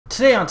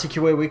Today on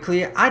TQA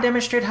Weekly, I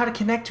demonstrate how to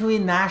connect to a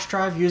NAS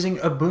drive using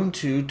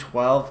Ubuntu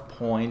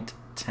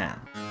 12.10.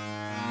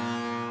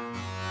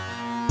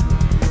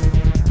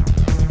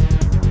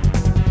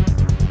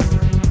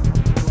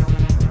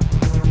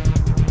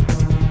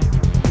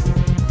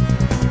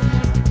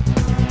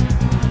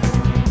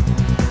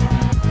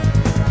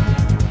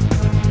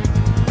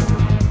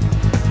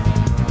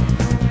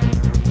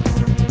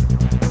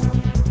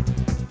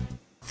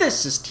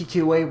 This is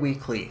TQA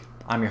Weekly.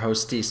 I'm your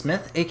host, Steve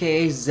Smith,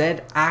 aka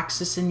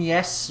Z-Axis, and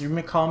yes, you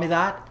may call me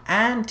that.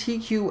 And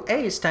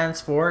TQA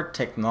stands for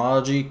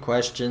Technology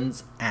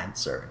Questions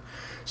Answered.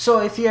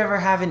 So if you ever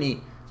have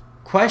any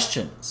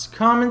questions,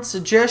 comments,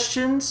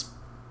 suggestions,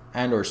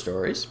 and or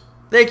stories,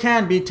 they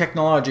can be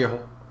technology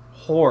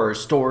horror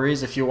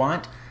stories if you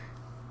want,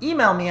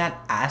 email me at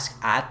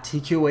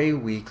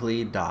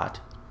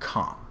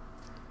ask@tqaweekly.com.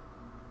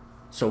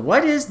 So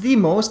what is the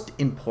most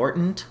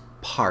important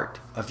part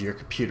of your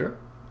computer,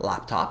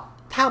 laptop,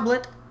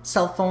 tablet,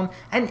 cell phone,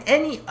 and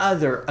any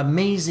other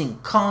amazing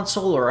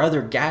console or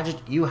other gadget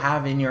you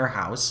have in your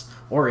house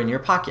or in your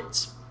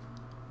pockets?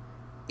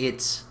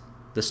 It's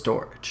the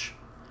storage.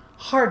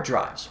 Hard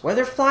drives,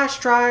 whether flash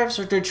drives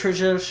or the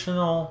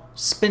traditional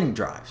spinning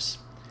drives,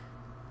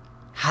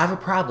 have a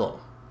problem.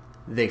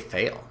 They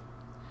fail.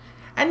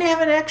 And they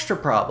have an extra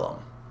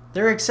problem.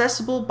 They're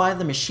accessible by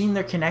the machine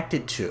they're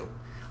connected to,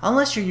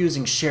 unless you're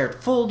using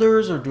shared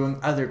folders or doing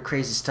other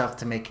crazy stuff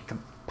to make it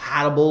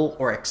compatible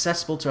or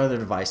accessible to other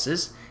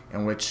devices,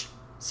 in which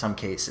some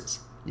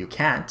cases you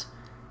can't.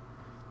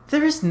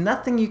 There is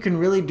nothing you can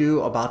really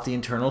do about the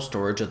internal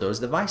storage of those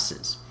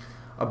devices.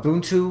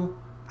 Ubuntu,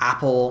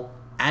 Apple,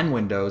 and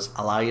Windows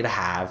allow you to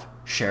have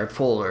shared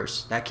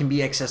folders that can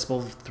be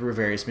accessible through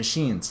various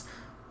machines,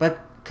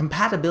 but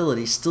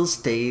compatibility still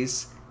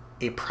stays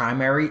a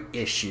primary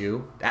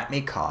issue that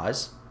may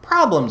cause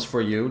problems for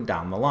you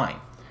down the line.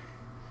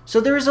 So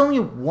there is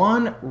only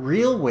one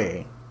real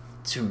way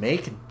to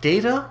make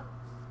data,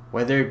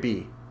 whether it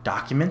be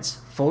documents,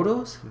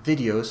 photos,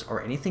 videos, or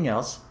anything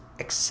else,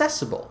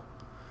 accessible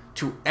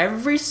to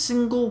every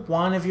single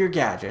one of your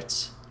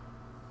gadgets,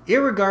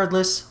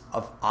 irregardless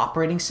of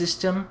operating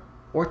system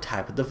or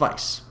type of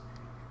device.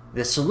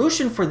 The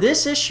solution for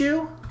this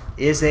issue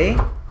is a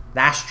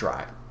NAS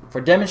drive.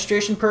 For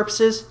demonstration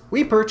purposes,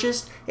 we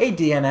purchased a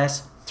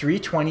DNS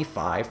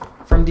 325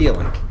 from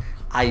D-Link.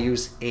 I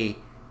use a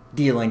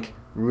D-Link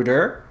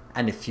router,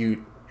 and if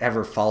you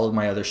ever followed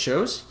my other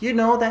shows, you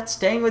know that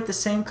staying with the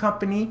same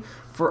company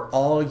for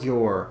all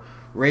your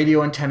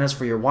radio antennas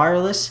for your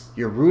wireless,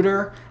 your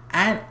router,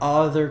 and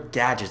other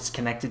gadgets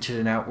connected to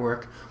the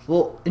network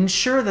will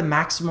ensure the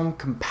maximum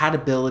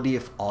compatibility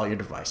of all your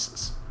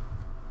devices.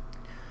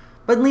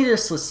 But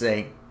needless to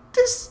say,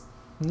 this is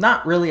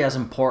not really as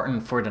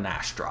important for the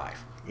NAS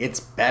drive. It's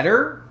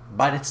better,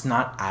 but it's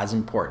not as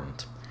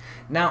important.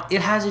 Now,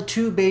 it has a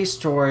 2-bay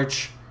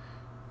storage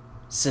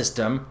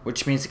system,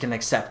 which means it can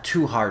accept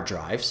 2 hard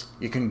drives.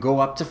 You can go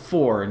up to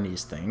 4 in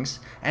these things,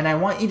 and I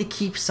want you to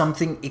keep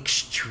something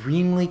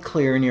extremely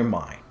clear in your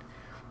mind.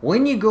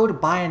 When you go to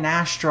buy a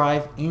NAS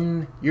drive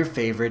in your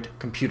favorite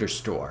computer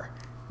store,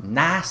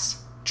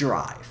 NAS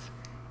drive,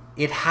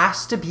 it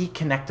has to be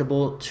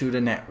connectable to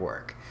the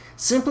network.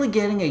 Simply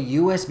getting a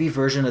USB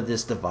version of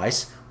this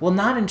device will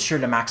not ensure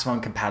the maximum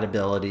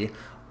compatibility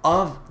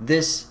of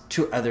this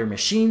to other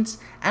machines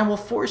and will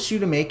force you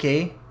to make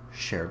a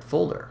shared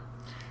folder.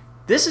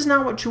 This is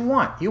not what you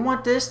want. You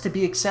want this to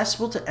be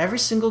accessible to every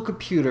single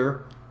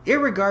computer,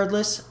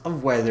 irregardless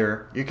of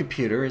whether your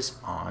computer is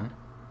on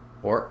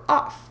or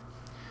off.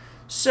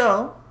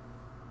 So,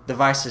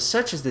 devices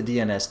such as the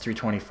DNS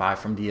 325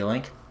 from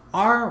D-Link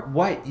are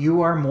what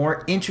you are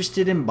more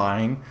interested in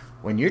buying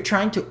when you're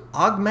trying to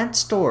augment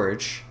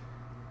storage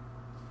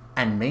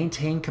and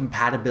maintain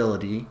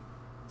compatibility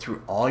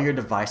through all your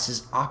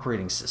devices'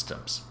 operating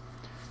systems.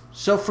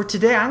 So for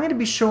today, I'm going to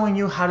be showing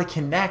you how to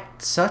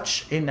connect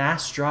such a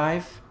NAS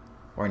drive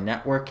or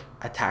network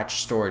attached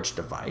storage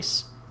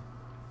device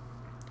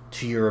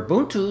to your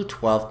Ubuntu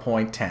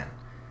 12.10.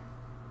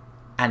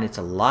 And it's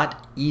a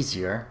lot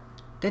easier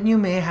than you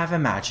may have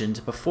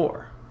imagined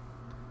before.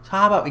 So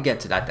how about we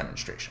get to that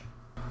demonstration?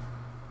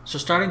 So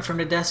starting from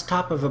the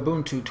desktop of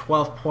Ubuntu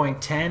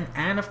 12.10,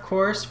 and of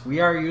course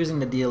we are using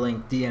the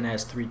D-Link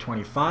DNS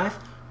 325,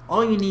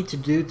 all you need to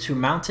do to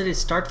mount it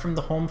is start from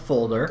the home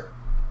folder.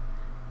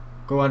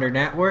 Go under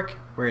Network,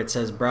 where it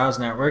says Browse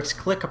Networks,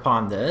 click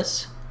upon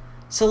this.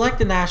 Select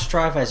the NAS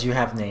drive as you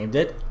have named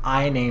it.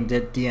 I named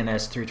it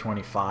DNS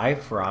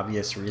 325 for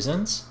obvious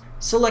reasons.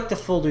 Select the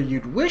folder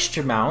you'd wish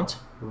to mount,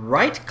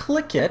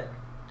 right-click it,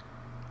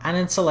 and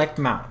then select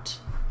Mount.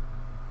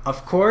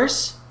 Of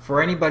course, for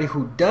anybody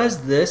who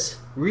does this,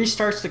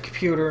 restarts the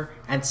computer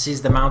and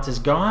sees the mount is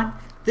gone,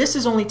 this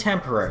is only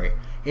temporary.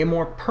 A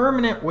more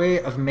permanent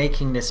way of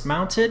making this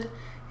mounted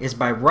is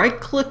by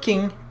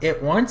right-clicking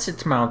it once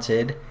it's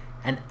mounted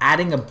and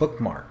adding a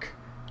bookmark.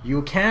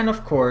 You can,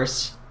 of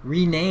course,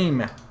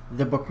 rename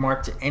the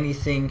bookmark to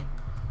anything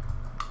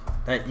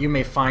that you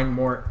may find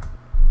more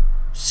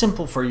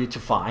simple for you to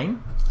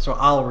find. So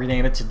I'll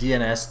rename it to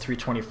DNS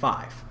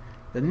 325.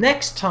 The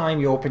next time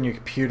you open your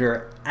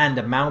computer and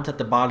the mount at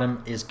the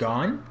bottom is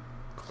gone,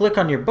 click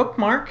on your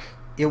bookmark.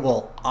 It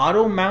will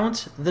auto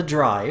mount the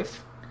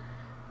drive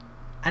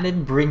and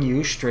then bring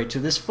you straight to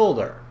this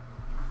folder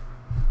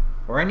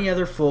or any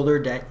other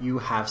folder that you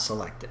have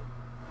selected.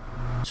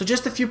 So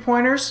just a few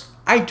pointers.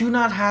 I do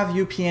not have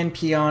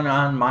UPnP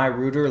on my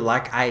router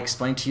like I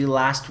explained to you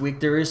last week.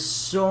 There is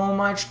so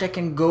much that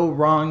can go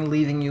wrong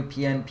leaving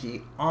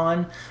UPnP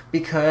on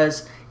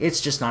because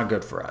it's just not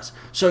good for us.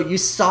 So you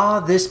saw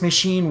this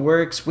machine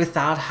works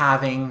without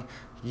having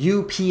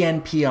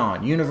UPnP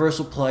on,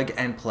 Universal Plug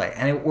and Play,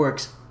 and it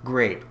works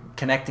great.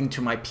 Connecting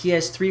to my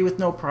PS3 with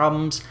no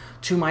problems,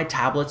 to my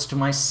tablets, to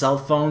my cell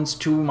phones,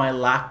 to my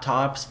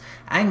laptops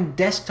and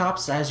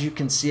desktops, as you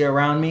can see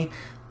around me.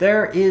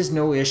 There is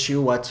no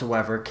issue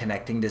whatsoever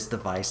connecting this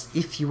device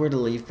if you were to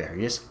leave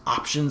various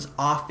options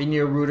off in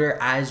your router,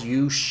 as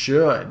you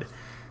should.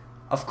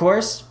 Of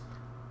course,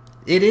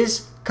 it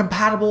is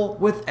compatible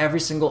with every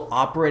single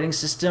operating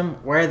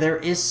system where there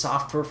is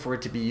software for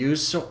it to be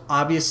used. So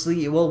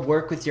obviously it will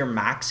work with your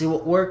Macs, it will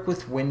work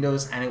with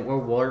Windows, and it will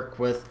work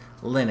with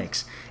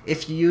Linux.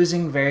 If you're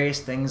using various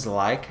things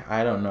like,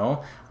 I don't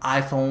know,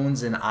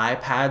 iPhones and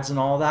iPads and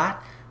all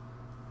that,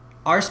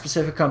 our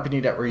specific company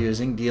that we're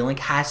using, D-Link,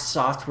 has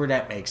software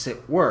that makes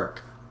it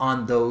work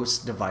on those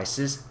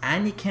devices,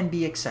 and it can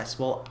be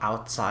accessible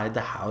outside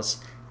the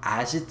house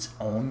as its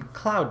own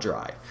cloud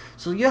drive.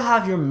 So you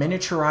have your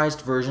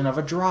miniaturized version of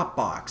a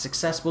Dropbox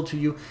accessible to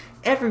you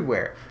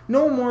everywhere.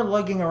 No more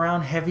lugging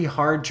around heavy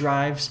hard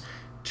drives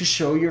to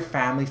show your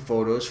family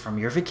photos from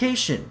your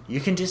vacation.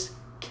 You can just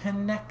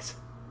connect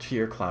to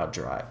your cloud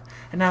drive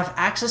and have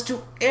access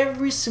to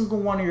every single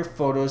one of your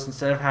photos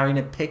instead of having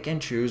to pick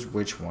and choose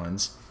which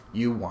ones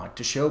you want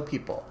to show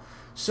people.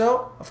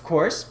 So, of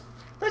course,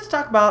 let's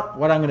talk about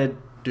what I'm going to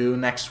do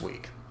next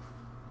week.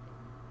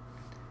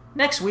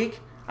 Next week,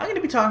 I'm going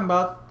to be talking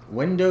about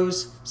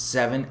Windows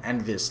 7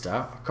 and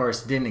Vista. Of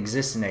course, it didn't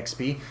exist in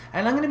XP.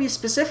 And I'm going to be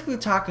specifically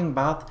talking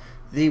about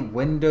the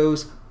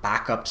Windows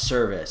backup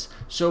service.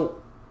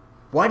 So,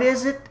 what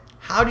is it?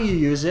 How do you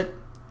use it?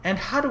 And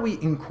how do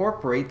we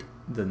incorporate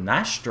the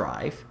NAS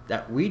drive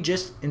that we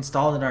just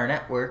installed in our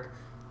network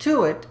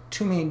to it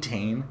to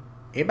maintain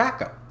a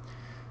backup?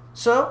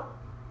 So,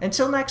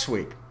 until next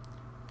week,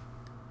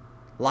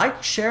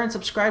 like, share, and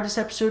subscribe to this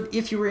episode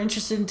if you were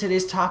interested in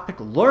today's topic,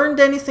 learned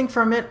anything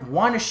from it,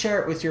 want to share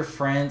it with your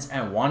friends,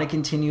 and want to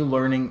continue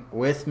learning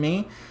with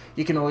me.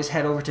 You can always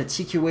head over to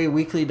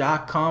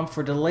tqaweekly.com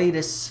for the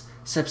latest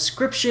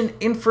subscription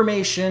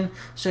information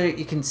so that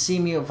you can see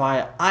me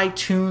via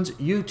iTunes,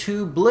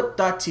 YouTube,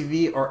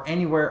 blip.tv, or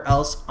anywhere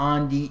else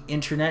on the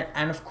internet.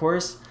 And of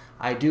course,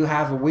 I do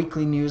have a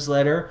weekly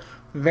newsletter,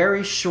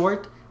 very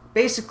short,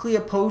 basically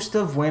a post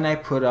of when I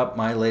put up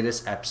my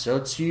latest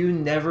episode, so you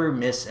never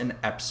miss an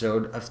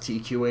episode of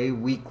TQA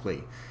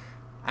Weekly.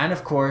 And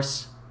of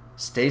course,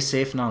 stay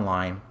safe and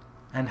online,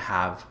 and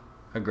have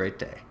a great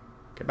day.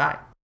 Goodbye.